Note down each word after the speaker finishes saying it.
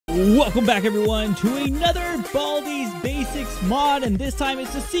Welcome back, everyone, to another Baldis Basics mod, and this time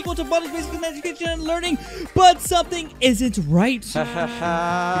it's the sequel to Baldis Basics in Education and Learning, but something isn't right. Everyone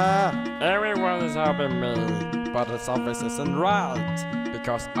is helping me, but it always isn't right,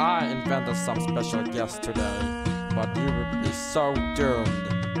 because I invented some special guests today, but you will be so doomed.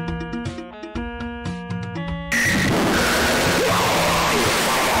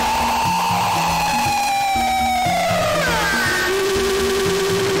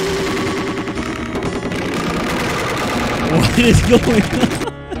 What is going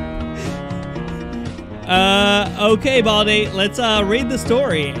on? Okay, Baldi, let's read the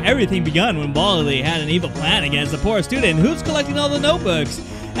story. Everything begun when Baldi had an evil plan against a poor student who's collecting all the notebooks.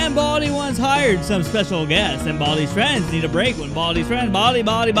 And Baldi once hired some special guests, and Baldi's friends need a break when Baldi's friends Baldi.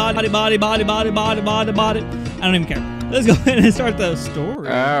 I don't even care. Let's go ahead and start the story.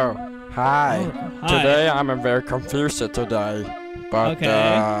 Oh, hi. Hi. Today I'm very confused today, but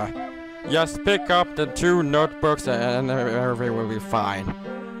just pick up the 2 notebooks and everything will be fine.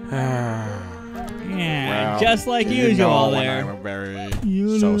 Yeah, well, just like usual there. I'm very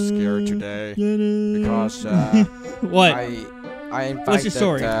so scared today because what? I invited What's your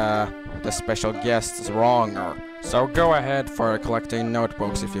story? The special guests wrong. So go ahead for collecting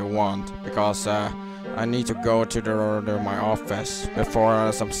notebooks if you want, because I need to go to my office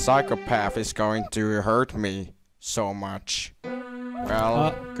before some psychopath is going to hurt me so much.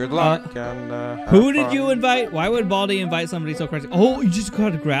 Well, good luck and who did you invite? Why would Baldi invite somebody so crazy? Oh, you just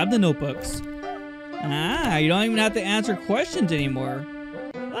gotta grab the notebooks. Ah, you don't even have to answer questions anymore.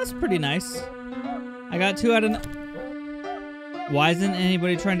 That's pretty nice. I got 2 out of... Why isn't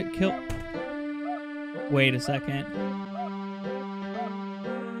anybody trying to kill... Wait a second.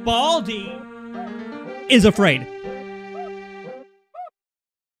 Baldi is afraid.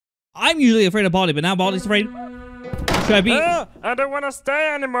 I'm usually afraid of Baldi, but now Baldi's afraid. Should I be... I don't want to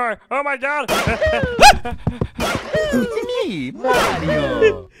stay anymore. Oh my god. It's me,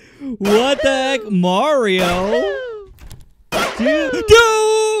 Mario. What the heck, Mario? Dude!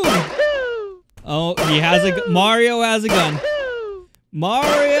 Oh, he has a... Mario has a gun.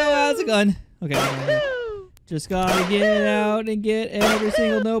 Mario has a gun. Okay. Just gotta get out and get every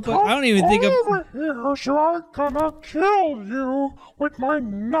single notebook. I don't even think of... Over here, so I'm gonna kill you with my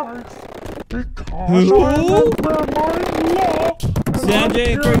knife. Because I remember my law.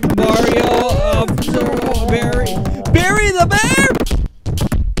 Sanjay, Mario, Barry. Barry the bear!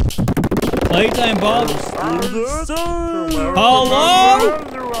 Playtime Baldi. Hello?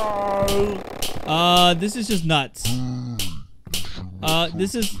 This is just nuts.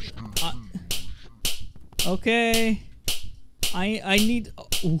 This is... okay. I need...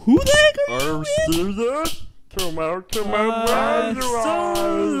 Who the heck are you? Come out,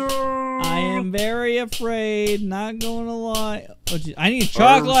 I am very afraid, not going to lie. Oh, geez. I need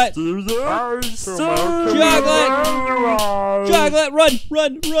chocolate! Chocolate! Chocolate! Run!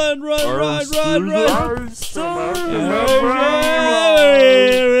 What is going on? This sucks.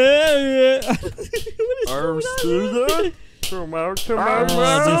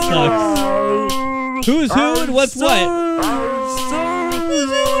 Who's who and what's what? Who's who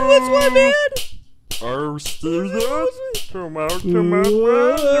and what's what, man?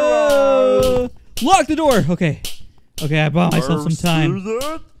 Lock the door! Okay, I bought myself some time.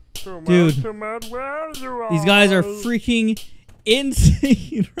 Dude, these guys are freaking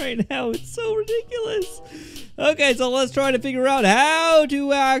insane right now. It's so ridiculous. Okay, so let's try to figure out how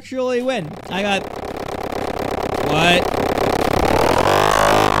to actually win. I got... What?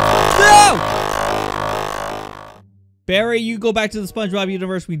 No! Barry, you go back to the SpongeBob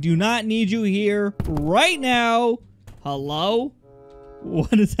universe. We do not need you here right now. Hello?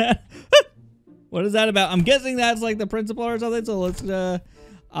 What is that? What is that about? I'm guessing that's like the principal or something, so let's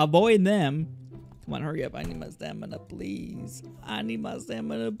avoid them. Come on, hurry up. I need my stamina, please. Okay.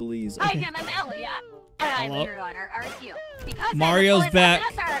 Hi, I'm Amelia. I'm here on our RQ. Because Mario's back.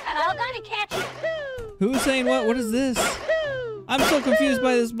 I'm gonna catch you. Who's saying what? What is this? I'm so confused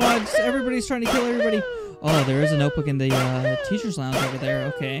by this mod. Everybody's trying to kill everybody. Oh, there is a notebook in the teacher's lounge over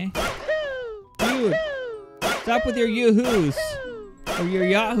there. Okay. Dude, stop with your yoo-hoos. Or your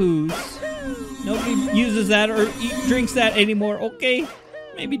yahoos. Nobody uses that or drinks that anymore. Okay.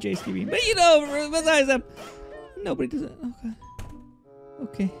 Maybe JCB. But you know, besides that, nobody does it. Okay.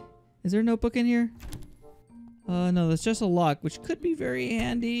 Okay. Is there a notebook in here? No, that's just a lock, which could be very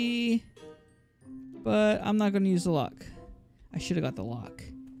handy. But I'm not going to use the lock. I should have got the lock.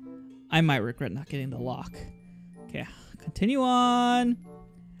 I might regret not getting the lock. Okay, continue on.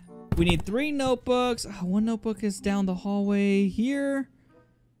 We need 3 notebooks. Oh, 1 notebook is down the hallway here.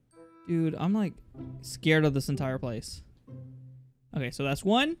 Dude, I'm like scared of this entire place. Okay, so that's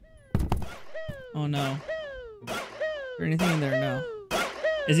 1. Oh no. Is there anything in there? No.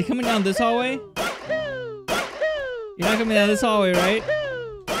 Is he coming down this hallway? You're not coming down this hallway, right?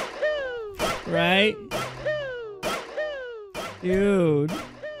 Right? Dude.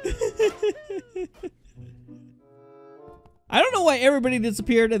 I don't know why everybody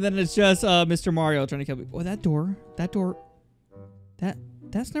disappeared and then it's just Mr. Mario trying to kill me. Oh, that door.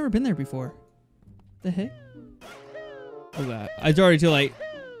 That's never been there before. The heck? Oh god. It's already too late.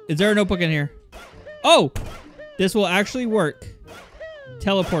 Is there a notebook in here? Oh! This will actually work.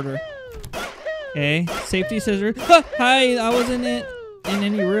 Teleporter. Okay. Safety scissors. Ah, hi! I wasn't in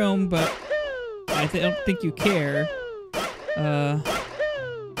any room, but I don't think you care. Okay,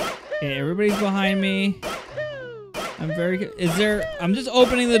 everybody's behind me. I'm just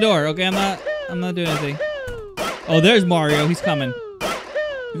opening the door, okay? I'm not doing anything. Oh, there's Mario. He's coming.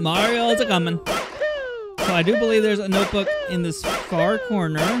 Mario's a coming. So I do believe there's a notebook in this far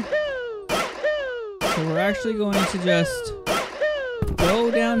corner. So we're actually going to just go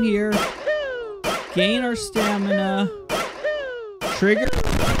down here, gain our stamina, triggered,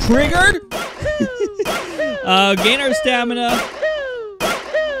 gain our stamina,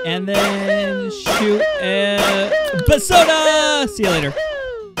 and then shoot a Basota! See you later.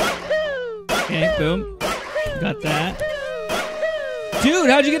 Okay, boom. Got that. Dude,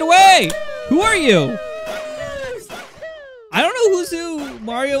 how'd you get away? Who are you? I don't know who's who.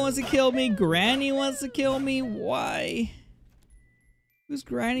 Mario wants to kill me. Granny wants to kill me. Why? Who's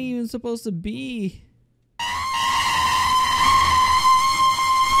Granny even supposed to be?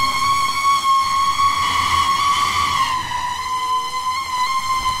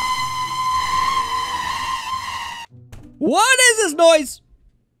 What is this noise?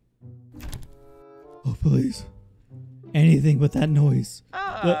 Oh, please. Anything but that noise.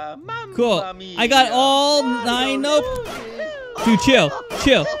 Cool. I got all 9 nope. Dude, chill.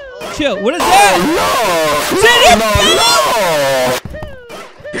 What is that?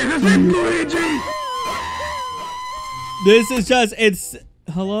 This is just,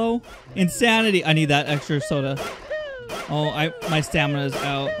 hello? Insanity. I need that extra soda. Oh, my stamina's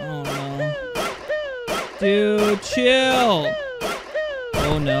out. Oh no. Dude, chill.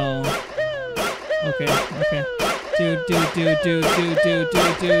 Oh no. Okay. Dude.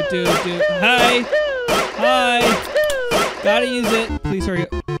 Hi. Gotta use it. Please hurry up.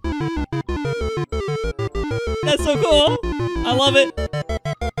 That's so cool. I love it.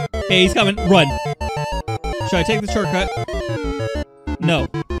 Hey, he's coming. Run. Should I take the shortcut? No.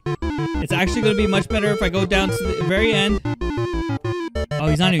 It's actually going to be much better if I go down to the very end. Oh,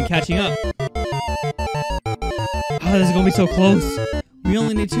 he's not even catching up. Oh, this is going to be so close. We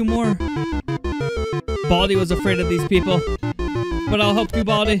only need 2 more. Baldi was afraid of these people. But I'll help you,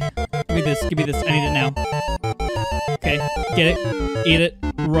 Baldi. Give me this. I need it now. Okay, get it. Eat it.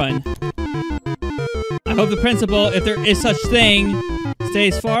 Run. I hope the principal, if there is such thing,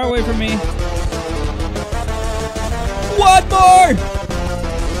 stays far away from me. One more!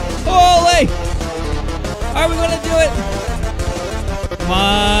 Holy! Are we gonna do it? Come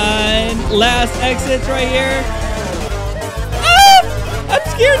on. Last exit's right here. Ah! I'm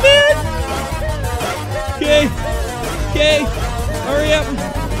scared, man! Okay. Hurry up.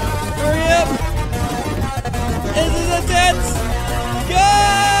 This is intense. Go!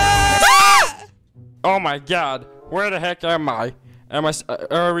 Ah! Oh my god, where the heck am I?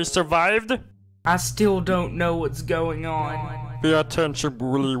 Are we survived? I still don't know what's going on. Pay attention,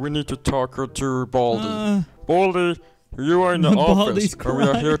 Bully. We need to talk to Baldi. Baldi, you are in the office, and we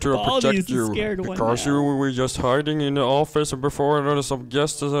are here to protect you. Because you were just hiding in the office before there are some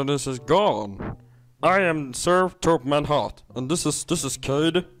guests and this is gone. I am Sir Top Manhat, and this is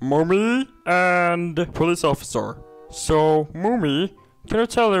Cade, Mummy, and police officer. So, Mummy, can you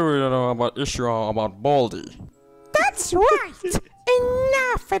tell everyone about issue about Baldi? That's right!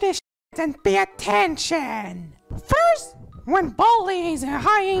 Enough of this shit and pay attention! First, when Baldi is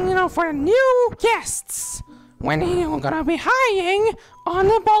hiring for new guests. When he's gonna be hiring on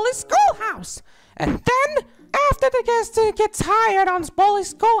the Baldi schoolhouse. And then, after the guest gets hired on Baldi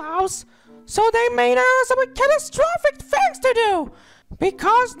schoolhouse, so they made some catastrophic things to do.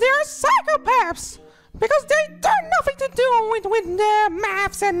 Because they're psychopaths. Because they do nothing to do with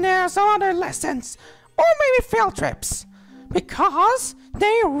maths and some other lessons. Or maybe field trips. Because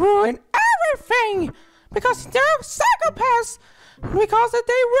they ruin everything. Because they're psychopaths. Because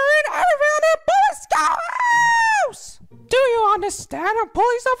they ruin everything on the police schoolhouse. Do you understand, a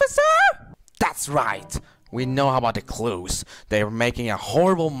police officer? That's right. We know about the clues. They're making a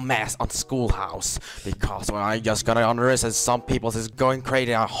horrible mess on schoolhouse. Because when I just got under this and some people is going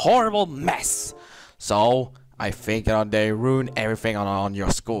creating a horrible mess. So, I think they ruin everything on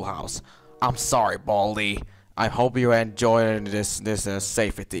your schoolhouse. I'm sorry, Baldi. I hope you enjoyed this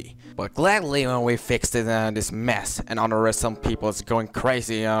safety. But gladly when we fixed this mess and under some people is going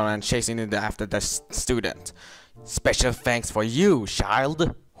crazy and chasing it after the student. Special thanks for you,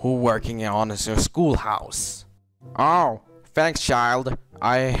 child, who working on the schoolhouse. Oh, thanks, child.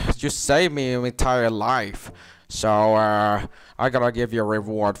 You saved me an entire life. So, I gotta give you a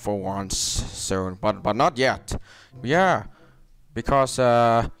reward for once soon, but not yet. Yeah, because,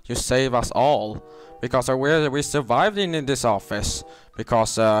 you saved us all. Because we survived in this office.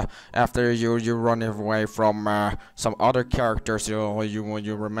 Because, after you run away from, some other characters,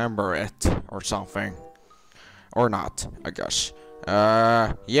 you remember it, or something. Or not, I guess.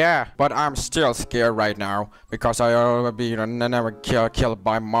 Yeah, but I'm still scared right now because I'll be never killed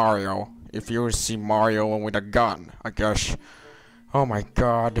by Mario. If you see Mario with a gun, I guess. Oh my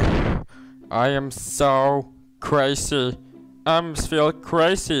god, I am so crazy. I'm feel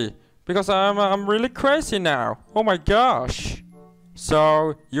crazy because I'm really crazy now. Oh my gosh.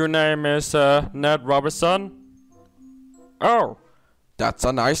 So your name is Ned Robertson? Oh, that's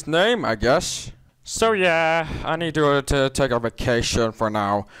a nice name, I guess. So yeah, I need to take a vacation for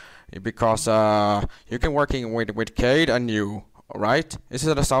now, because you can working with Cade and you, right?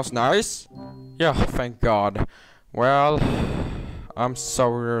 That sounds nice? Yeah, thank God. Well, I'm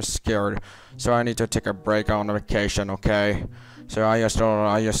so scared, so I need to take a break on the vacation, okay? So I just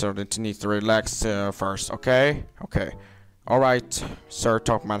need to relax first, okay? Okay. All right, Sir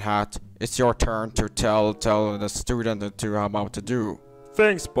Top Man Hat, it's your turn to tell the student to about to do.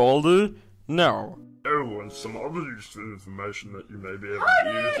 Thanks, Baldi. No. Oh, and some other useful information that you may be able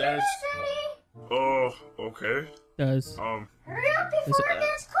to use as... Oh, okay. Does Other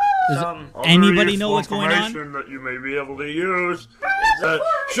anybody useful know what's going on? information that you may be able to use is that...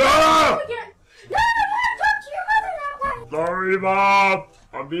 Shut up! Sorry, Bob.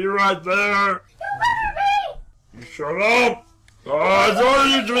 I'll be right there. You shut up! It's all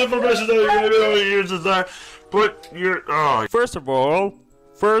useful information that you may be able to use is that... Put your... First of all,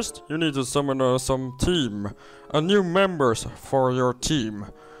 you need to summon some team, new members for your team,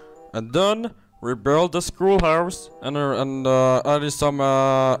 and then rebuild the schoolhouse and add some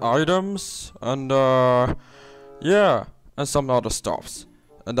items and yeah, and some other stuffs,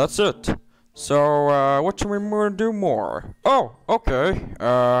 and that's it. So what should we do more? Oh, okay.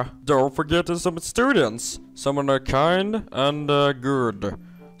 Don't forget some students. Some are kind and good,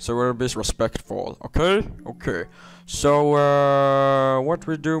 so we'll be respectful. Okay, okay. So, what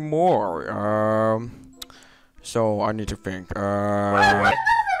we do more? So I need to think.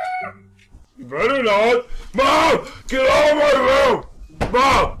 You better not! Mom! Get out of my room!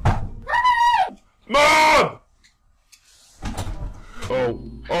 Mom! Mom!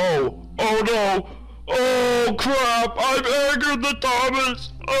 Oh no! Oh crap! I've angered the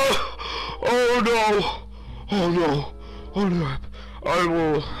Thomas! Oh no! Oh no! Oh no! I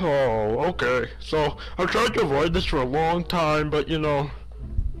will... Oh, okay. So, I've tried to avoid this for a long time, but you know,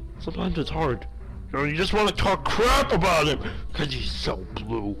 sometimes it's hard. You know, you just want to talk crap about him, because he's so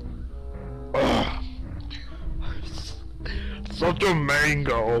blue. Ugh. Such a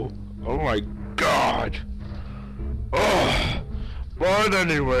mango. Oh my god. Ugh. But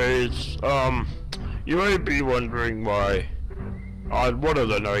anyways, you may be wondering why on one of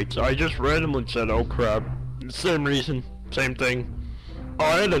the nights I just randomly said, oh crap. Same reason, same thing. Oh,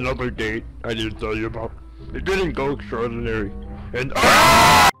 I had another date I didn't tell you about. It didn't go extraordinary. And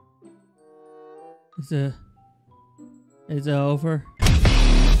Is it over?